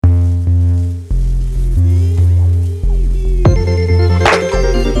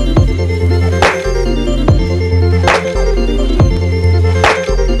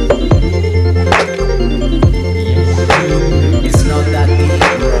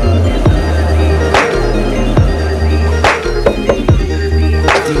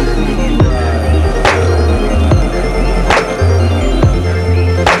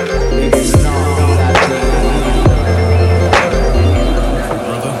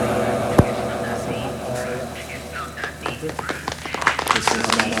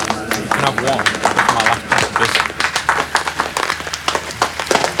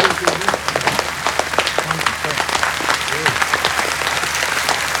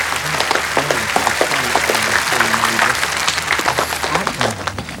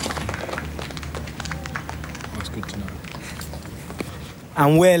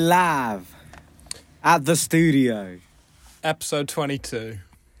And we're live at the studio. Episode 22.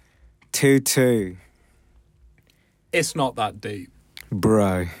 2-2. It's not that deep.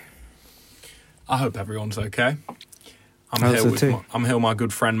 Bro. I hope everyone's okay. I'm Hope here so with too. my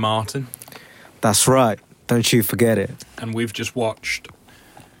good friend Martin, That's right. Don't you forget it. and we've just watched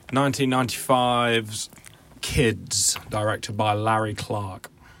 1995's Kids, directed by Larry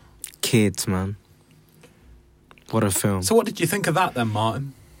Clark. Kids, man. What a film. So what did you think of that then,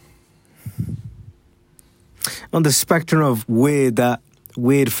 Martin? On the spectrum of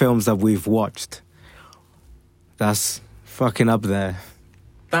weird films that we've watched, that's fucking up there.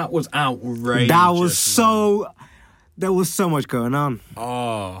 That was outrageous. There was so much going on.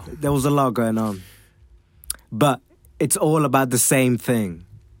 Oh, There was a lot going on. But it's all about the same thing.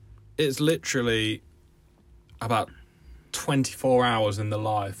 it's literally about 24 hours in the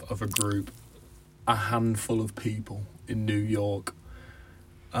life of a group, a handful of people in New York,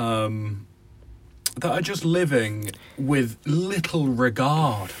 that are just living with little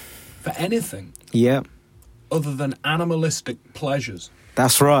regard for anything Yeah, other than animalistic pleasures.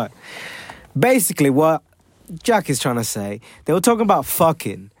 that's right. Basically, what Jack is trying to say, they were talking about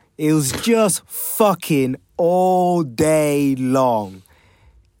fucking. It was just fucking all day long.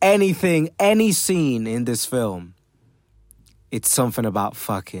 Anything, any scene in this film, it's something about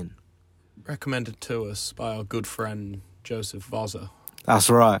fucking. Recommended to us by our good friend Joseph Vozer, That's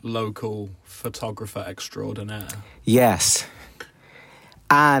right. local photographer extraordinaire. Yes.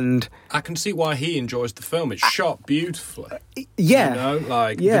 And I can see why he enjoys the film. It's shot beautifully. yeah, You know,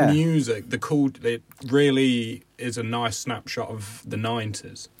 like Yeah. the music, it really is a nice snapshot of the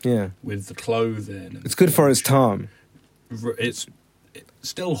 90s yeah. with the clothing. It's good for its time. It's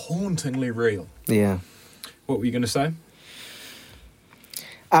still hauntingly real. Yeah. What were you going to say?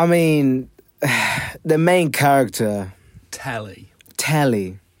 I mean, the main character, Telly.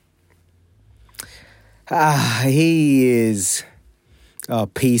 Telly, he is a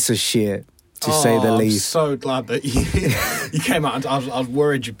piece of shit, to say the least. I'm so glad that you came out. And I was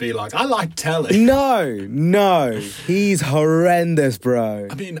worried you'd be like, I like Telly. No, he's horrendous, bro.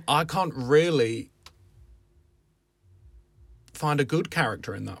 I mean, I can't really find a good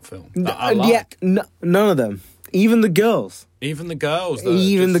character in that film. That I like. Yeah, none of them. Even the girls. Even the girls. Though,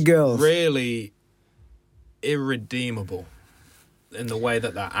 Even just the girls. Really irredeemable in the way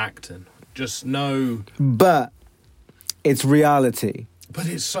that they're acting. Just no. But it's reality. But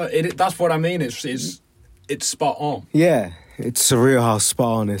it's so. That's what I mean. It's spot on. Yeah, it's surreal how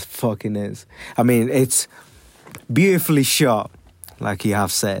spot on it fucking is. I mean, it's beautifully shot, like you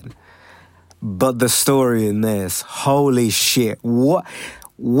have said. But the story in this, holy shit. What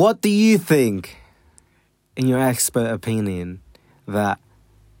do you think, in your expert opinion, that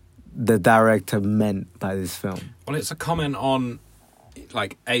the director meant by this film? Well, it's a comment on,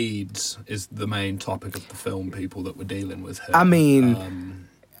 like, AIDS is the main topic of the film, people that we're dealing with here. I mean,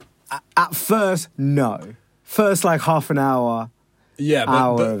 at first, no. First, like, half an hour,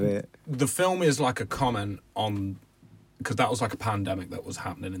 but of it. the film is like a comment on, because that was like a pandemic that was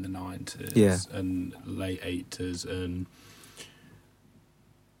happening in the 90s Yeah. and late 80s, and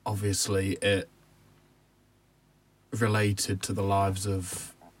obviously it related to the lives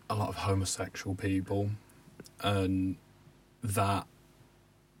of a lot of homosexual people, and that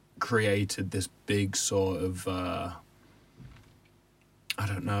created this big sort of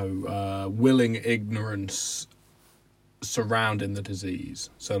willing ignorance surrounding the disease.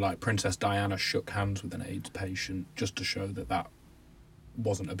 So like Princess Diana shook hands with an AIDS patient just to show that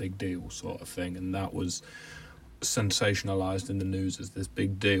wasn't a big deal, sort of thing, and that was sensationalized in the news as this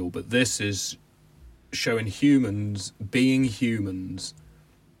big deal. But this is showing humans being humans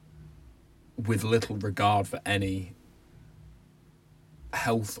with little regard for any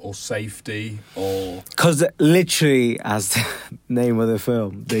health or safety or... Because literally, as the name of the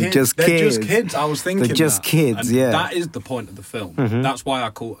film, they're just kids. They're just kids. I was thinking They're just that. kids, And yeah. that is the point of the film. Mhm. That's why I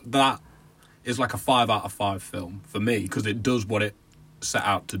call that is like a 5 out of 5 film for me, because it does what it set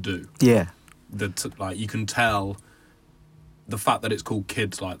out to do. Yeah. Like, you can tell the fact that it's called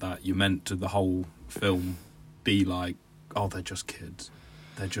Kids like that, you meant to the whole film be like, oh, they're just kids.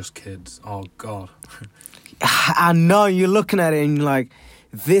 They're just kids. Oh, God. I know, you're looking at it and you're like,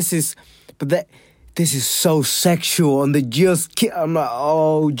 this is so sexual, and they just I'm like,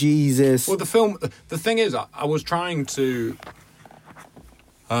 oh, Jesus. Well, the thing is, I was trying to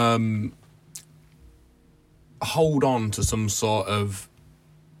hold on to some sort of...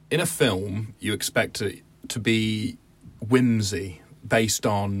 In a film, you expect it to be whimsy based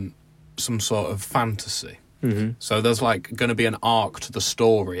on some sort of fantasy. Mm-hmm. So there's like going to be an arc to the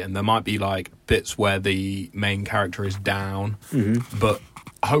story, and there might be like bits where the main character is down, Mm-hmm. but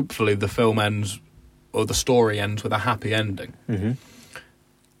hopefully the film ends, or the story ends with a happy ending. Mm-hmm.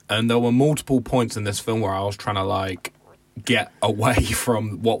 And there were multiple points in this film where I was trying to, like, get away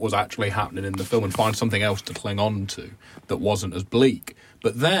from what was actually happening in the film and find something else to cling on to that wasn't as bleak.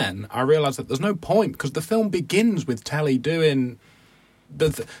 But then I realised that there's no point, because the film begins with Telly doing the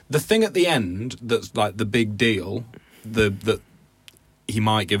thing at the end that's, like, the big deal, that he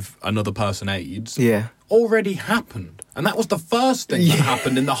might give another person AIDS, already happened. And that was the first thing that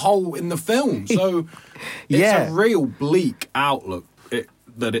happened in the film. So it's a real bleak outlook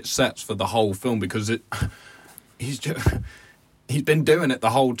that it sets for the whole film, because he's been doing it the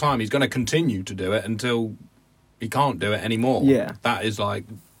whole time. He's going to continue to do it until he can't do it anymore. Yeah. That is like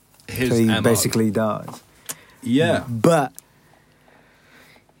his So he MO. basically dies. Yeah. But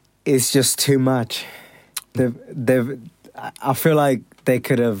it's just too much. I feel like they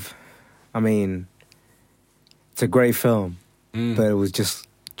could have, I mean, it's a great film, but it was just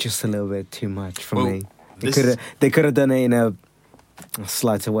a little bit too much for me. They could have done it in a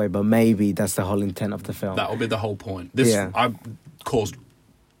slighter way, but maybe that's the whole intent of the film. That'll be the whole point. I caused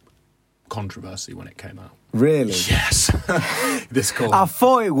controversy when it came out. Really? Yes. This caused I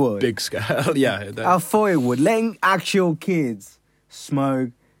thought it would. big scale. Yeah. I thought it would. Letting actual kids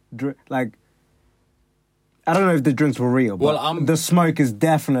smoke, like, I don't know if the drinks were real, but the smoke is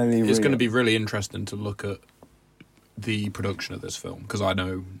definitely real. It's going to be really interesting to look at the production of this film, because I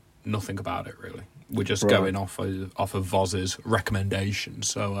know nothing about it, really. We're just going off of Voz's recommendation.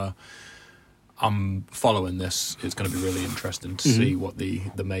 So I'm following this. It's going to be really interesting to see what the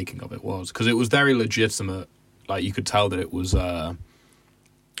making of it was, because it was very legitimate. Like, you could tell that it was,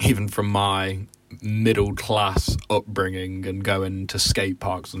 even from my middle class upbringing and going to skate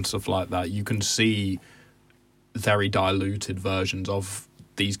parks and stuff like that, you can see very diluted versions of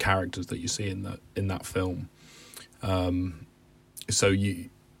these characters that you see in that film. So you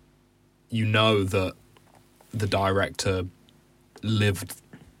know that the director lived,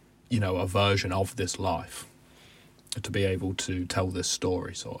 a version of this life to be able to tell this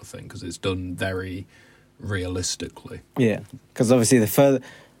story, sort of thing, because it's done very realistically. Yeah, because obviously the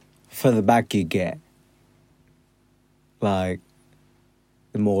further back you get, like,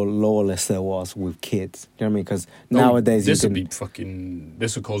 the more lawless there was with kids. Do you know what I mean? Because nowadays this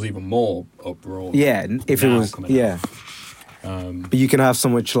would cause even more uproar. Yeah, if it was, but you can have so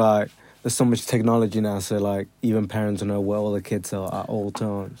much, like, there's so much technology now, so, like, even parents know where all the kids are at all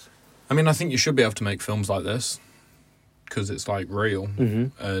times. I mean, I think you should be able to make films like this, because it's, like, real.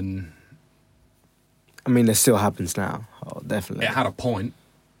 Mm-hmm. And I mean, it still happens now. Oh, definitely. It had a point.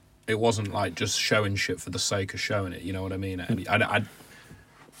 It wasn't, like, just showing shit for the sake of showing it, you know what I mean?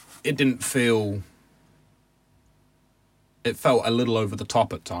 It didn't feel... It felt a little over the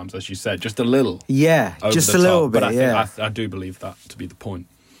top at times, as you said, just a little. Yeah, just a little bit, but I do believe that to be the point.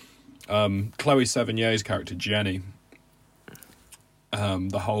 Chloe Sevigny's character, Jenny,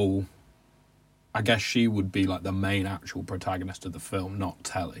 the whole... I guess she would be, like, the main actual protagonist of the film, not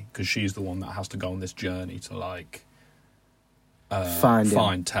Telly, because she's the one that has to go on this journey to, like,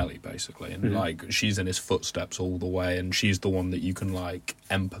 find Telly, basically. And, like, she's in his footsteps all the way, and she's the one that you can, like,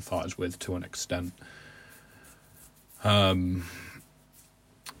 empathise with to an extent. But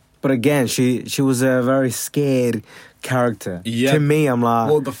again, she was a very scared character. Yeah. To me, I'm like...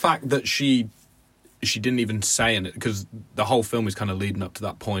 Well, the fact that she didn't even say it, because the whole film is kind of leading up to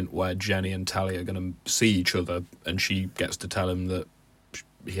that point where Jenny and Telly are going to see each other, and she gets to tell him that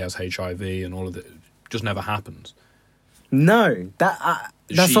he has HIV and all of it. Just never happens. No, that's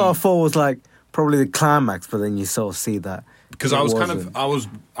what I thought was, like, probably the climax, but then you sort of see that. Because I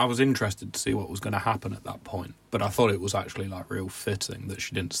was interested to see what was going to happen at that point, but I thought it was actually, like, real fitting that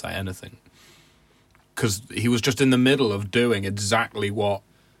she didn't say anything, because he was just in the middle of doing exactly what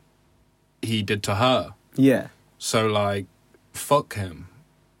he did to her. Yeah. So, like, fuck him.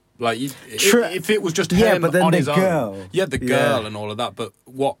 Like, if it was just him but then on the his girl. own. Yeah, the girl and all of that, but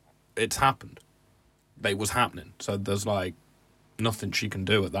it's happened. It was happening. So there's, like, nothing she can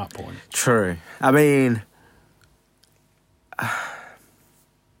do at that point. True. I mean...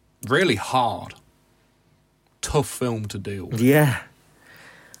 really hard. Tough film to deal with. Yeah.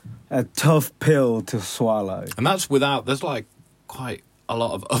 A tough pill to swallow. And that's there's, like, quite a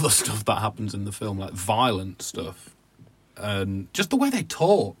lot of other stuff that happens in the film, like violent stuff. And just the way they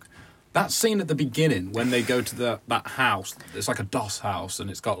talk. That scene at the beginning when they go to that house, it's like a DOS house, and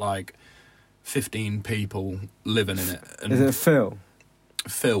it's got, like, 15 people living in it. And is it Phil?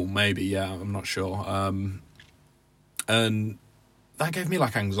 Phil, maybe, yeah, I'm not sure. And that gave me,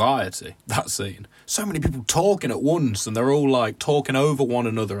 like, anxiety, that scene. So many people talking at once, and they're all, like, talking over one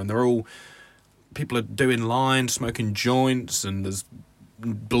another, and people are doing lines, smoking joints, and there's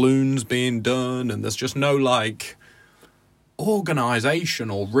balloons being done, and there's just no, like,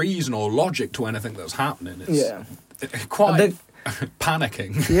 organisation or reason or logic to anything that's happening. It's quite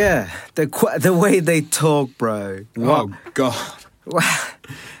panicking. Yeah, the way they talk, bro. Oh, God.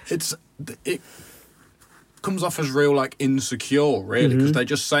 It comes off as real, like, insecure, really, because they're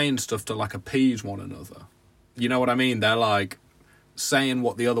just saying stuff to, like, appease one another. You know what I mean? They're, like, saying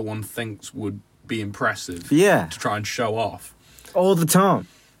what the other one thinks would be impressive. Yeah. To try and show off. All the time.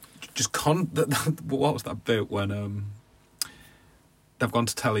 Just what was that bit when they've gone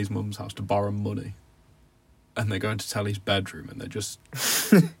to Telly's mum's house to borrow money, and they go into Telly's bedroom and they're just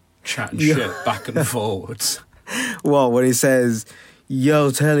chatting shit back and forwards. Well, when he says,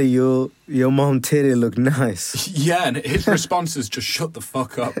 "Yo, Telly, your mom titty look nice." Yeah, and his response is just shut the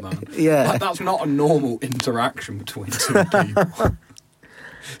fuck up, man. Yeah. Like, that's not a normal interaction between two people.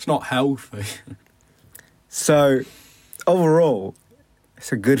 It's not healthy. So, overall,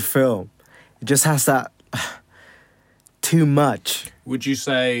 it's a good film. It just has that too much. Would you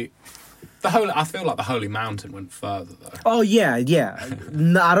say I feel like the Holy Mountain went further though. Oh yeah.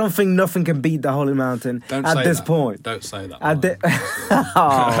 No, I don't think nothing can beat the Holy Mountain at this point. Don't say that.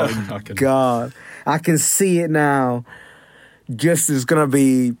 Oh God, I can see it now. Just it's gonna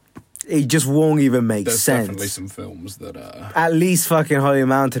be. It just won't even make There's sense. Definitely some films that. At least fucking Holy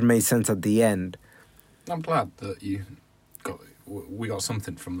Mountain made sense at the end. I'm glad that we got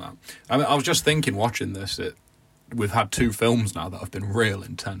something from that. I mean, I was just thinking, watching this, we've had 2 films now that have been real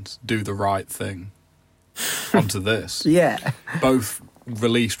intense. Do the Right Thing. Onto this. Yeah. Both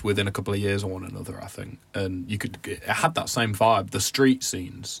released within a couple of years of one another, I think. And it had that same vibe. The street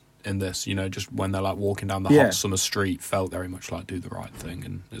scenes in this, you know, just when they're like walking down the hot summer street, felt very much like Do the Right Thing.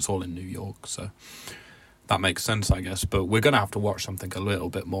 And it's all in New York, so that makes sense, I guess. But we're going to have to watch something a little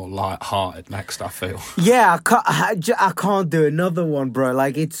bit more light-hearted next, I feel. Yeah, I can't do another one, bro.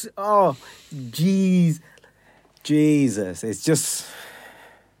 Like, it's... Oh, jeez. Jesus. It's just...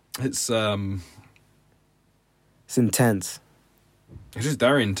 It's intense. It is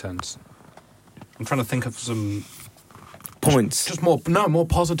very intense. I'm trying to think of some... Points. Just more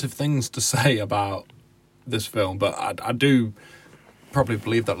positive things to say about this film. But I do... probably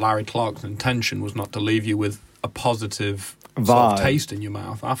believe that Larry Clark's intention was not to leave you with a positive sort of taste in your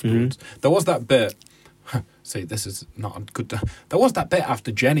mouth afterwards. There was that bit... See, this is not a good... There was that bit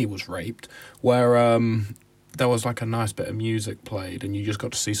after Jenny was raped where there was like a nice bit of music played and you just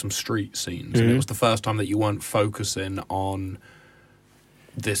got to see some street scenes. And it was the first time that you weren't focusing on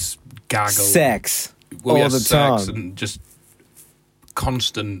this gaggle... Sex. All the time. And just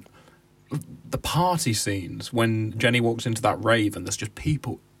constant... The party scenes when Jenny walks into that rave and there's just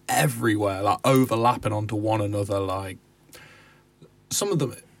people everywhere, like overlapping onto one another. Like some of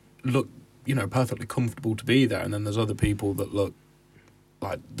them look, you know, perfectly comfortable to be there, and then there's other people that look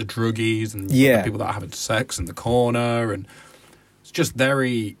like the druggies and the people that are having sex in the corner, and it's just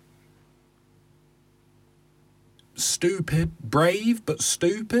very stupid, brave but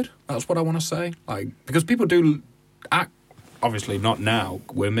stupid. That's what I want to say. Like, because people do act. Obviously not now.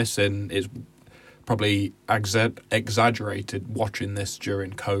 We're missing is probably exaggerated watching this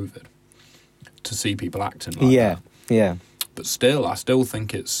during COVID to see people acting like that. Yeah. But still, I still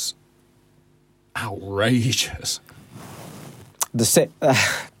think it's outrageous.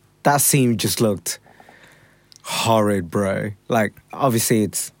 That scene just looked horrid, bro. Like, obviously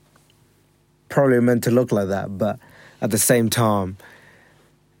it's probably meant to look like that, but at the same time,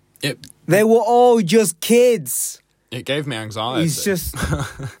 they were all just kids. It gave me anxiety. He's just...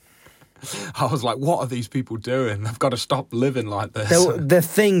 I was like, what are these people doing? They've got to stop living like this. The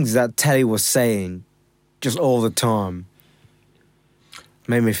things that Telly was saying just all the time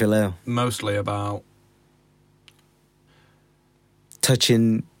made me feel ill. Mostly about...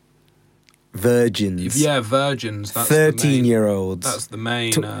 touching virgins. Yeah, virgins. That's 13-year-olds. That's the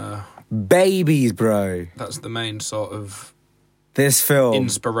main... babies, bro. That's the main sort of... This film...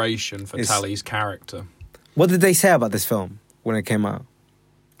 inspiration for Telly's character. What did they say about this film when it came out?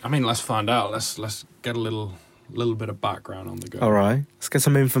 I mean, let's find out. Let's get a little bit of background on the go. All right, let's get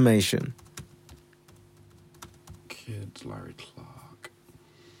some information. Kids, Larry Clark.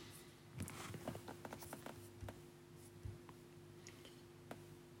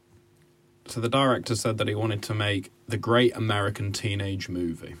 So the director said that he wanted to make the great American teenage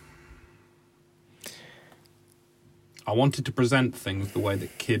movie. I wanted to present things the way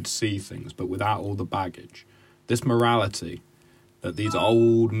that kids see things, but without all the baggage. This morality that these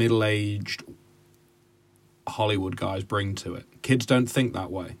old, middle-aged Hollywood guys bring to it. Kids don't think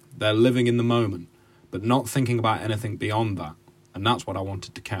that way. They're living in the moment, but not thinking about anything beyond that. And that's what I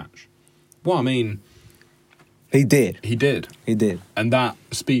wanted to catch. Well, I mean, He did. He did. He did. And that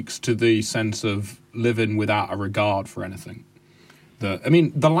speaks to the sense of living without a regard for anything.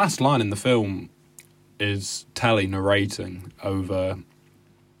 The last line in the film is Telly narrating over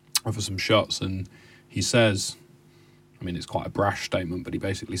some shots, and he says, it's quite a brash statement, but he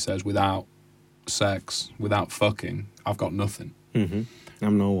basically says, without sex, without fucking, I've got nothing. Mm-hmm.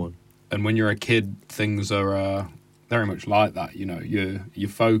 I'm no one. And when you're a kid, things are very much like that. You're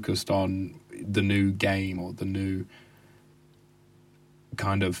focused on the new game or the new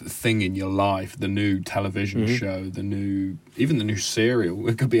kind of thing in your life, the new television show, even the new cereal.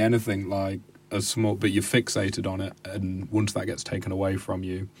 It could be anything like a small, but you're fixated on it, and once that gets taken away from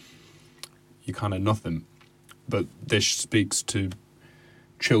you, you're kind of nothing. But this speaks to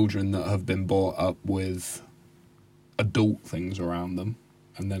children that have been brought up with adult things around them,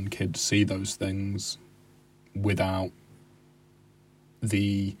 and then kids see those things without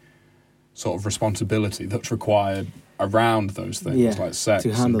the sort of responsibility that's required around those things, like sex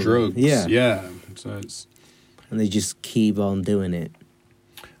and drugs. Yeah. So it's... And they just keep on doing it.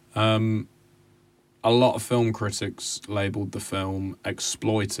 A lot of film critics labelled the film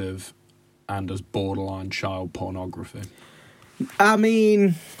exploitive and as borderline child pornography.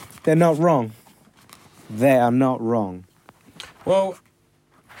 They're not wrong. They are not wrong. Well,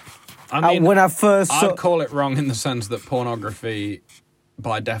 when I first I'd call it wrong in the sense that pornography,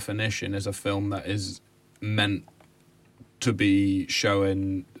 by definition, is a film that is meant to be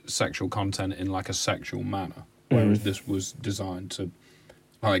showing sexual content in like a sexual manner, whereas this was designed to...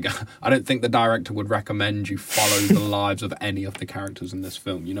 Like, I don't think the director would recommend you follow the lives of any of the characters in this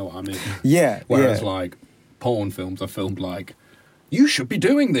film. You know what I mean? Yeah. Whereas, like, porn films are filmed like, you should be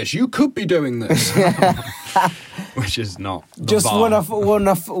doing this. You could be doing this. Which is not the just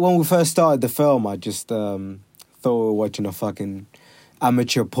vibe. when we first started the film, I just thought we were watching a fucking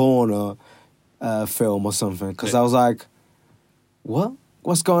amateur porn film or something. Because I was like, what?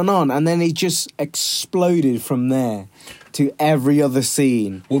 What's going on? And then it just exploded from there to every other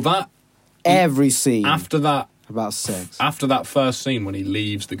scene. Well, every scene. After that... About sex. After that first scene when he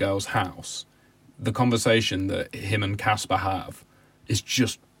leaves the girl's house, the conversation that him and Casper have is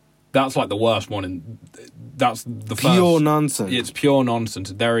just... That's like the worst one. And that's the first... Pure nonsense. It's pure nonsense.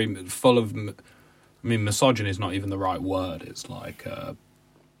 Very full of... misogyny is not even the right word. It's like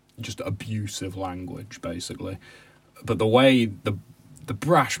just abusive language, basically. But the way... the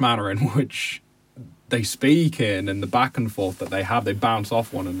brash manner in which they speak in and the back and forth that they have, they bounce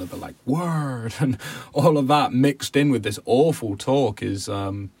off one another like word, and all of that mixed in with this awful talk is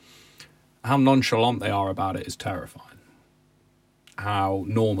how nonchalant they are about it is terrifying. How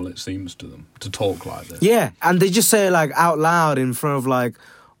normal it seems to them to talk like this. Yeah, and they just say it like out loud in front of like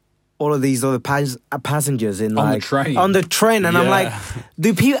all of these other passengers in like on the train, and I'm like,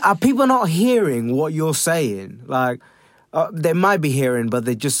 are people not hearing what you're saying? Like, they might be hearing, but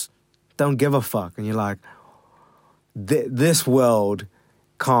they just don't give a fuck. And you're like, this world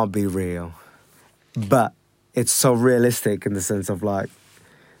can't be real. But it's so realistic in the sense of like,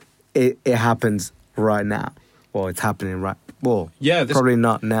 it happens right now. Well, it's happening right... Well, probably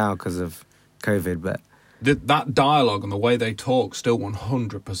not now because of COVID, but... That dialogue and the way they talk still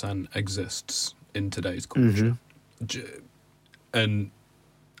 100% exists in today's culture. And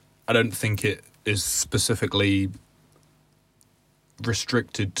I don't think it is specifically...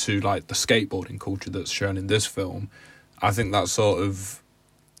 restricted to like the skateboarding culture that's shown in this film. I think that sort of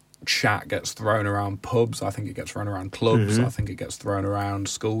chat gets thrown around pubs. I think it gets thrown around clubs. I think it gets thrown around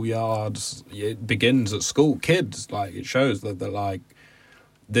schoolyards. It begins at school. Kids, like, it shows that like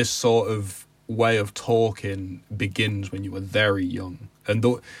this sort of way of talking begins when you were very young. And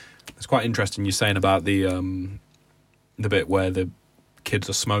it's quite interesting you're saying about the bit where the kids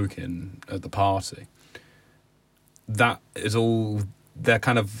are smoking at the party. That is all... They're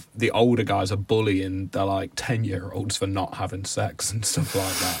kind of... The older guys are bullying their, like, 10-year-olds for not having sex and stuff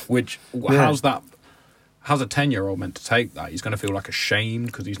like that. Which... How's a 10-year-old meant to take that? He's going to feel, like, ashamed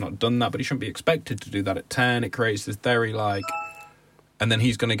because he's not done that, but he shouldn't be expected to do that at 10. It creates this very, like... And then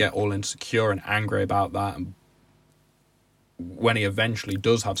he's going to get all insecure and angry about that. And when he eventually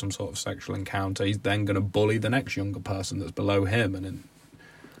does have some sort of sexual encounter, he's then going to bully the next younger person that's below him. And then...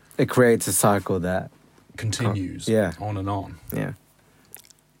 It creates a cycle that... continues on and on. Yeah.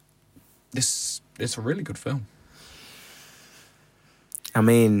 It's a really good film.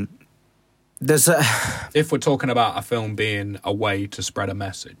 There's a... If we're talking about a film being a way to spread a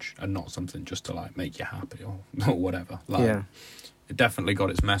message and not something just to, like, make you happy or whatever. Like, it definitely got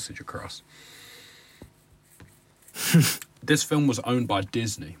its message across. This film was owned by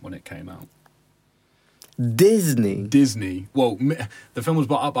Disney when it came out. Disney. Disney. Well, the film was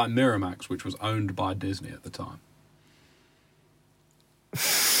bought up by Miramax, which was owned by Disney at the time.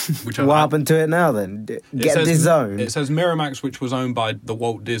 What happened to it now then? Get disowned. It says Miramax, which was owned by the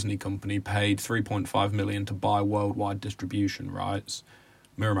Walt Disney Company, paid $3.5 million to buy worldwide distribution rights.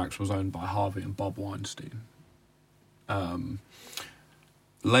 Miramax was owned by Harvey and Bob Weinstein.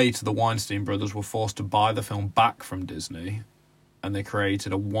 Later, the Weinstein brothers were forced to buy the film back from Disney, and they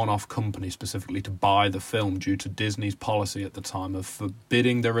created a one-off company specifically to buy the film due to Disney's policy at the time of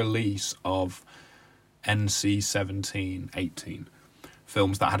forbidding the release of NC-17, 18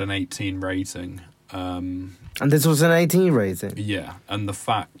 films that had an 18 rating. And this was an 18 rating? Yeah, and the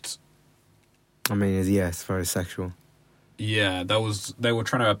fact... I mean, it's very sexual. Yeah, they were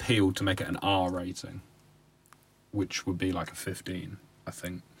trying to appeal to make it an R rating, which would be like a 15, I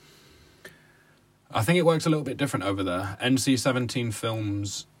think. I think it works a little bit different over there. NC-17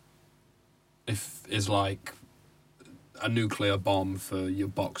 films is like a nuclear bomb for your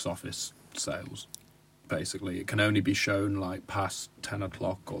box office sales. Basically, it can only be shown like past 10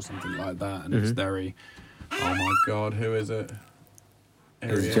 o'clock or something like that, and it's very... Oh my god, who is it?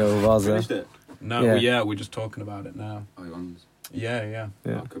 It's Joe Vaza. Finished it? No, we're just talking about it now. Oh, you're on. Yeah.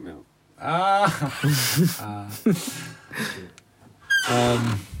 Oh, cut me out.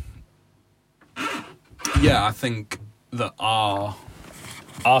 Yeah, I think that R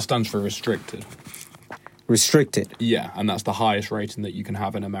stands for restricted. Restricted? Yeah, and that's the highest rating that you can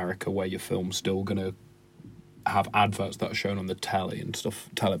have in America, where your film's still going to have adverts that are shown on the telly and stuff,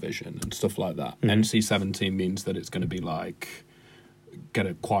 television and stuff like that. NC-17 means that it's going to be like, get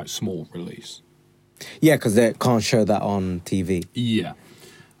a quite small release. Yeah, because they can't show that on TV. Yeah.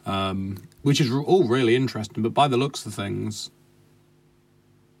 Which is all really interesting, but by the looks of things,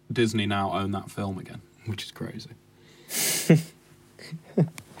 Disney now own that film again, which is crazy.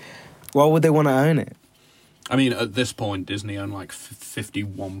 Why would they want to own it? I mean, at this point, Disney own like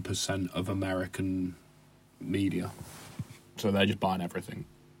 51% of American media. So they're just buying everything.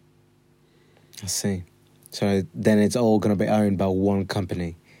 I see. So then it's all going to be owned by one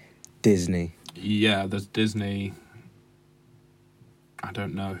company, Disney. Yeah, there's Disney. I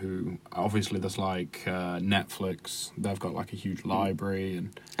don't know who. Obviously, there's like Netflix. They've got like a huge library.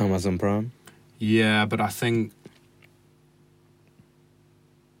 And Amazon Prime? yeah, but I think...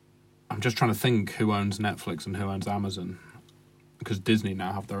 I'm just trying to think who owns Netflix and who owns Amazon. Because Disney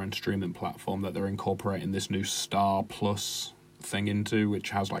now have their own streaming platform that they're incorporating this new Star Plus thing into,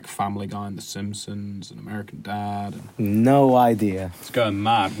 which has like Family Guy and The Simpsons and American Dad. And No idea. it's going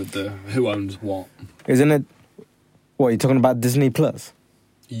mad with the who owns what. Isn't it... What, you're talking about Disney Plus?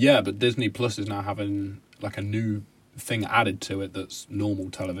 Yeah, but Disney Plus is now having like a new thing added to it that's normal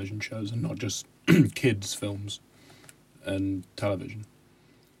television shows and not just kids' films and television.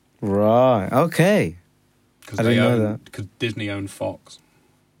 Right, okay. I didn't know that. Because Disney owned Fox.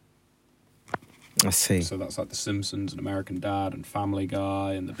 I see. So that's like The Simpsons and American Dad and Family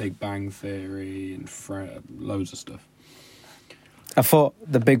Guy and The Big Bang Theory and loads of stuff. I thought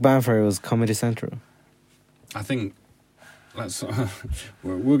The Big Bang Theory was Comedy Central. I think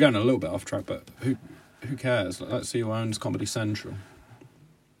we're going a little bit off track, but who cares? Let's see who owns Comedy Central.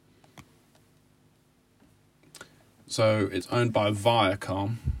 So it's owned by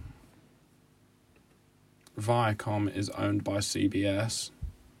Viacom. Viacom is owned by CBS.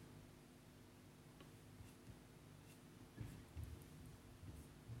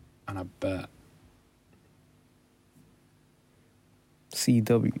 And I bet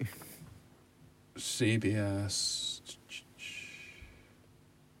CW. CBS.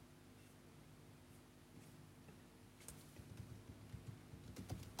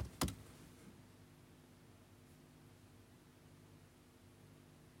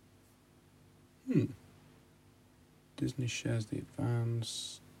 Disney shares the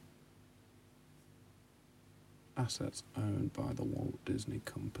advanced assets owned by the Walt Disney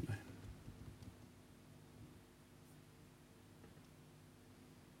Company.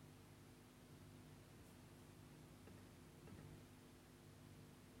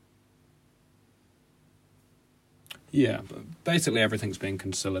 Yeah, but basically everything's being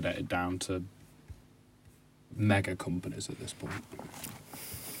consolidated down to mega companies at this point.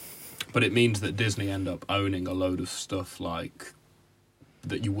 But it means that Disney end up owning a load of stuff like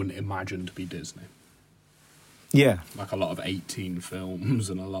that you wouldn't imagine to be Disney. Yeah. Like a lot of 18 films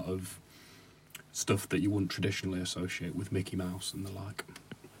and a lot of stuff that you wouldn't traditionally associate with Mickey Mouse and the like.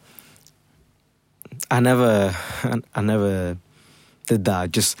 I never did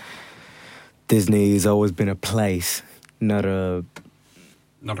that. Just Disney has always been a place, not a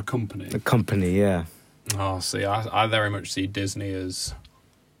company. A company, yeah. Oh, see, I very much see Disney as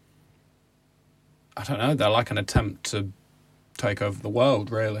I don't know, they're like an attempt to take over the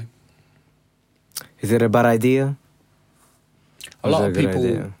world, really. Is it a bad idea? A lot of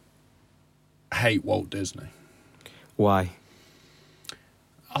people hate Walt Disney. Why?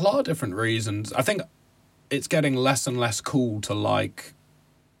 A lot of different reasons. I think it's getting less and less cool to like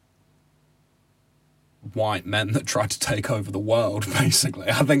white men that try to take over the world, basically.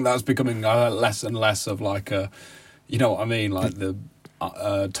 I think that's becoming less and less of like a, you know what I mean, like the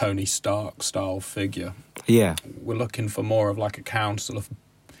Tony Stark style figure. Yeah. We're looking for more of like a council of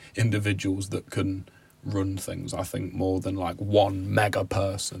individuals that can run things, I think, more than like one mega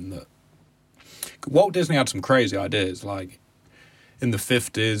person. That Walt Disney had some crazy ideas. Like in the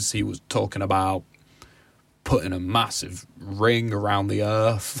 50s, he was talking about putting a massive ring around the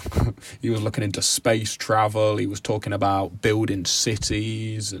earth. He was looking into space travel. He was talking about building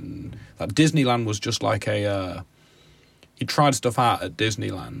cities, and like Disneyland was just like a he tried stuff out at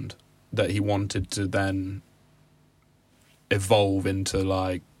Disneyland that he wanted to then evolve into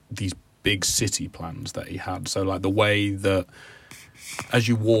like these big city plans that he had. So like the way that as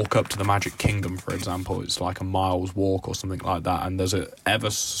you walk up to the Magic Kingdom, for example, it's like a mile's walk or something like that, and there's a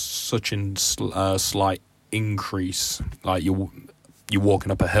ever such slight increase, like you're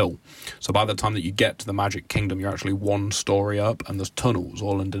walking up a hill. So by the time that you get to the Magic Kingdom, you're actually one story up, and there's tunnels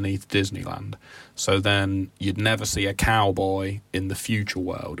all underneath Disneyland. So then you'd never see a cowboy in the future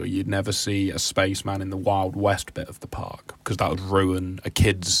world, or you'd never see a spaceman in the Wild West bit of the park, because that would ruin a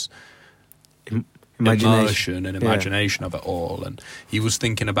kid's immersion and imagination of it all. And he was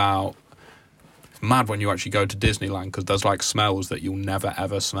thinking about, it's mad when you actually go to Disneyland, because there's like smells that you'll never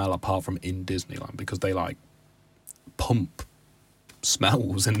ever smell apart from in Disneyland, because they like pump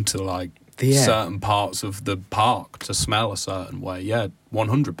smells into like certain parts of the park to smell a certain way.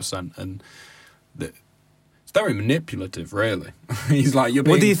 100%. And it's very manipulative, really. He's like, you're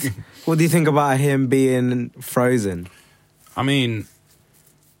being... What do you think about him being frozen? I mean,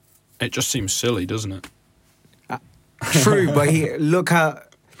 it just seems silly, doesn't it? True, but look how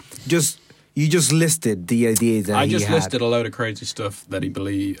you just listed the ideas that I just listed a load of crazy stuff that he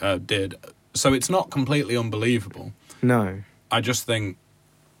did. So it's not completely unbelievable. No. I just think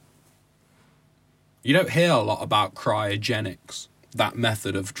you don't hear a lot about cryogenics, that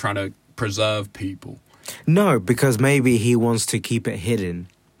method of trying to preserve people. No, because maybe he wants to keep it hidden.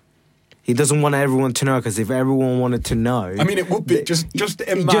 He doesn't want everyone to know, because if everyone wanted to know... I mean, it would be... Just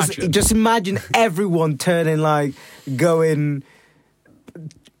imagine. Just imagine everyone going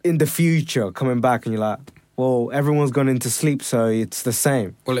in the future, coming back, and you're like, well, everyone's gone into sleep, so it's the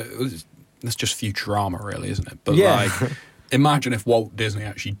same. Well, that's just Futurama, really, isn't it? But, like, imagine if Walt Disney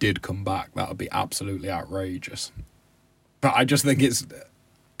actually did come back. That would be absolutely outrageous. But I just think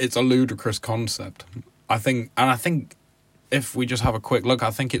it's a ludicrous concept. I think if we just have a quick look,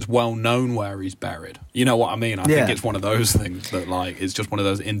 I think it's well known where he's buried. You know what I mean? I think it's one of those things that, like, it's just one of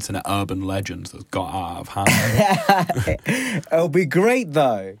those internet urban legends that's got out of hand. It'll be great,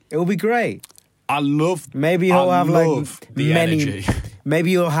 though. It'll be great. Maybe he'll have energy.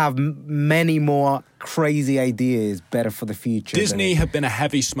 Maybe you'll have many more crazy ideas better for the future. Disney had been a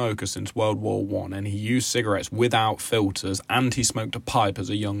heavy smoker since World War I, and he used cigarettes without filters, and he smoked a pipe as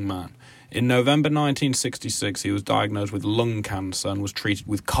a young man. In November 1966, he was diagnosed with lung cancer and was treated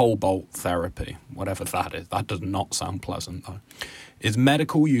with cobalt therapy, whatever that is. That does not sound pleasant, though. His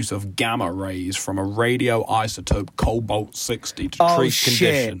medical use of gamma rays from a radioisotope cobalt-60 to treat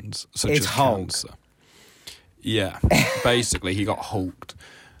conditions such as cancer. Yeah, basically, he got hulked.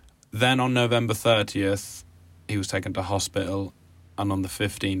 Then on November 30th, he was taken to hospital, and on the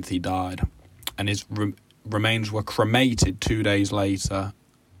 15th, he died. And his remains were cremated 2 days later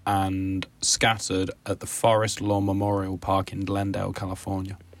and scattered at the Forest Lawn Memorial Park in Glendale,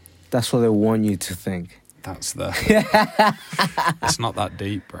 California. That's what they want you to think. It's not that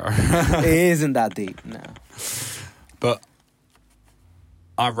deep, bro. It isn't that deep, no. But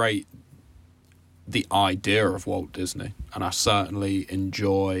I rate the idea of Walt Disney, and I certainly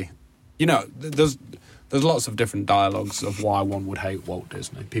enjoy... You know, there's lots of different dialogues of why one would hate Walt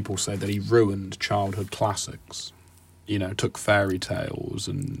Disney. People say that he ruined childhood classics. You know, took fairy tales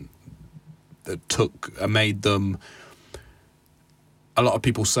and made them... A lot of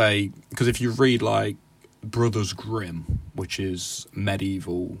people say... Because if you read, like, Brothers Grimm, which is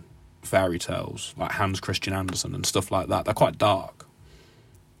medieval fairy tales, like Hans Christian Andersen and stuff like that, they're quite dark.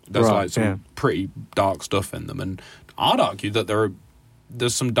 There's some pretty dark stuff in them, and I'd argue that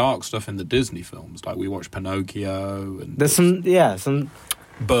there's some dark stuff in the Disney films. Like we watched Pinocchio, and there's some.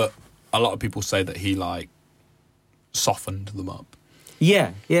 But a lot of people say that he like softened them up.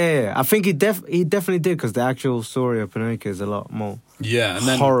 Yeah. I think he definitely did, because the actual story of Pinocchio is a lot more and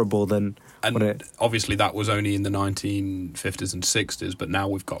then horrible than And obviously that was only in the 1950s and 60s, but now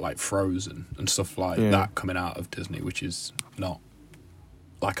we've got like Frozen and stuff like that coming out of Disney, which is not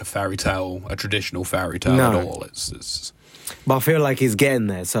like a fairy tale, a traditional fairy tale at all. It's But I feel like he's getting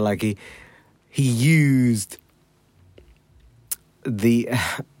there. So like he used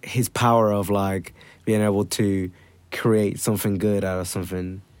his power of like being able to create something good out of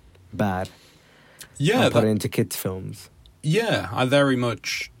something bad. Yeah, and put it into kids' films. Yeah, I very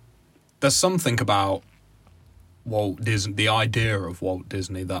much. There's something about Walt Disney, the idea of Walt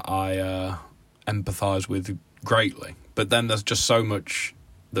Disney, that I empathise with greatly. But then there's just so much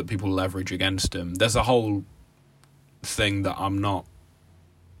that people leverage against him. There's a whole thing that I'm not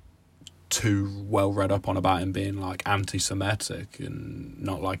too well read up on about him being like anti-Semitic and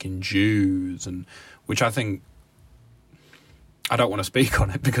not liking Jews, and which I think I don't want to speak on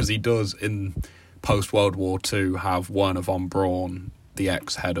it because he does in post-World War II have Werner von Braun, the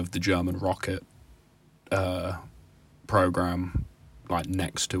ex-head of the German rocket program, like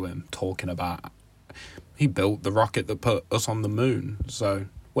next to him, talking about he built the rocket that put us on the moon. So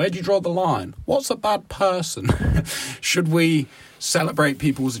where do you draw the line? What's a bad person? Should we celebrate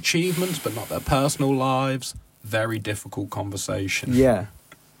people's achievements but not their personal lives? Very difficult conversation. Yeah.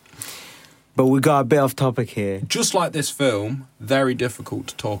 But we got a bit off topic here. Just like this film, very difficult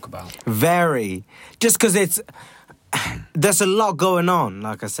to talk about. Very. Just because there's a lot going on,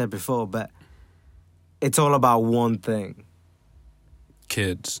 like I said before, but it's all about one thing.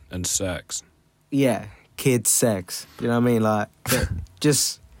 Kids and sex. Yeah, kids, sex. You know what I mean? Like,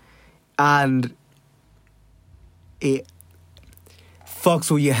 and it fucks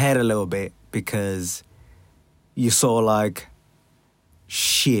with your head a little bit because you saw like,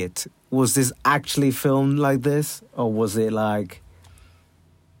 shit, was this actually filmed like this? Or was it like,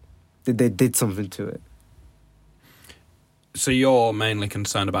 they did something to it? So you're mainly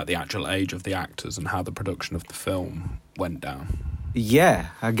concerned about the actual age of the actors and how the production of the film went down?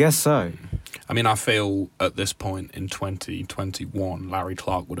 Yeah, I guess so. I mean, I feel at this point in 2021, Larry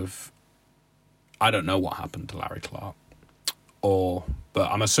Clark would have... I don't know what happened to Larry Clark. But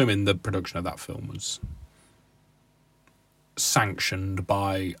I'm assuming the production of that film was sanctioned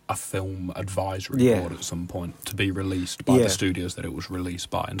by a film advisory board at some point to be released by the studios that it was released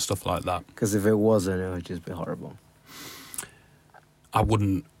by and stuff like that. Because if it wasn't, it would just be horrible. I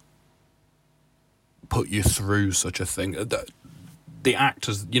wouldn't put you through such a thing. The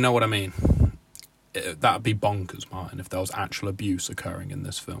actors, you know what I mean? That'd be bonkers, Martin, if there was actual abuse occurring in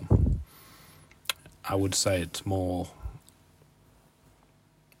this film. I would say it's more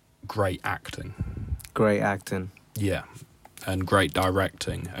great acting. Great acting. Yeah, and great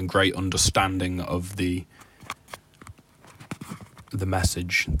directing and great understanding of the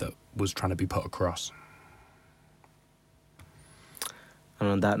message that was trying to be put across. And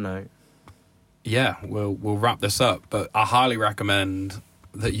on that note, yeah, we'll wrap this up. But I highly recommend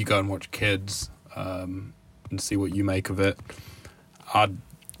that you go and watch Kids and see what you make of it. I'd,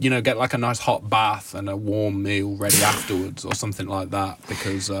 get like a nice hot bath and a warm meal ready afterwards or something like that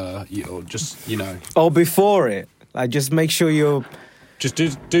because you'll just, Oh, before it. Like, just make sure you're... Just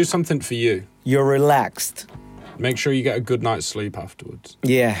do something for you. You're relaxed. Make sure you get a good night's sleep afterwards.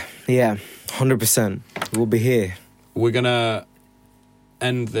 Yeah, 100%. We'll be here. We're going to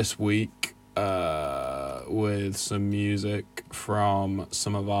end this week with some music from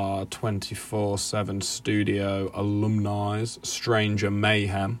some of our 24/7 studio alumni, Stranger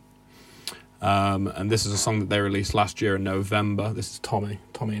Mayhem. And this is a song that they released last year in November. This is Tommy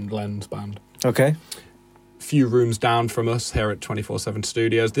and Glenn's band. Okay. A few rooms down from us here at 24/7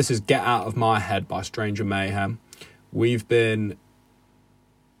 Studios. This is Get Out of My Head by Stranger Mayhem. We've been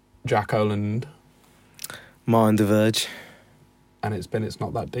Jack Oland. Martin the Verge. And it's been It's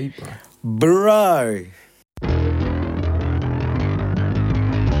Not That Deep, bro. Bro!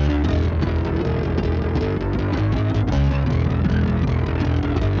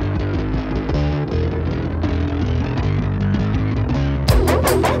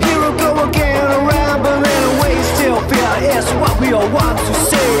 It's what we all want to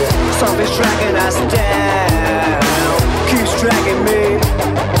see. Something's dragging us down, keeps dragging me.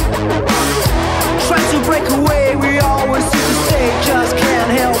 Trying to break away, we always seem to stay. Just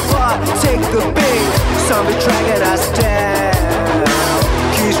can't help but take the bait. Something's dragging us down,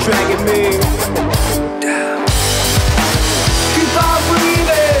 keeps dragging me down. Keep on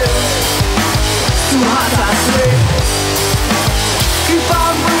breathing, too hot I sleep. Keep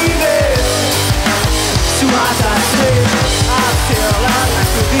on breathing, too hot I sleep. I feel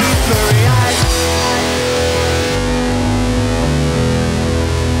like with these blurry eyes.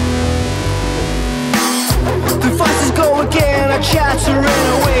 The voices go again, I chattering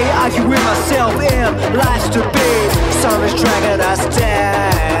away. Are you with myself in life's debate. Something's dragging us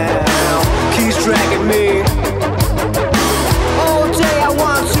down, keeps dragging me. All day I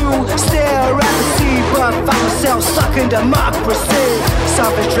want to stare at the sea, but find myself stuck in democracy.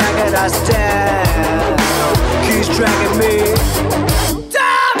 Something's dragging us down, keeps dragging me.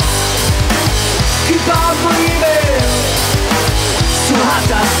 Damn! Keep on breathing, too hard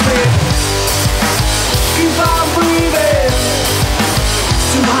to sleep. Keep on breathing.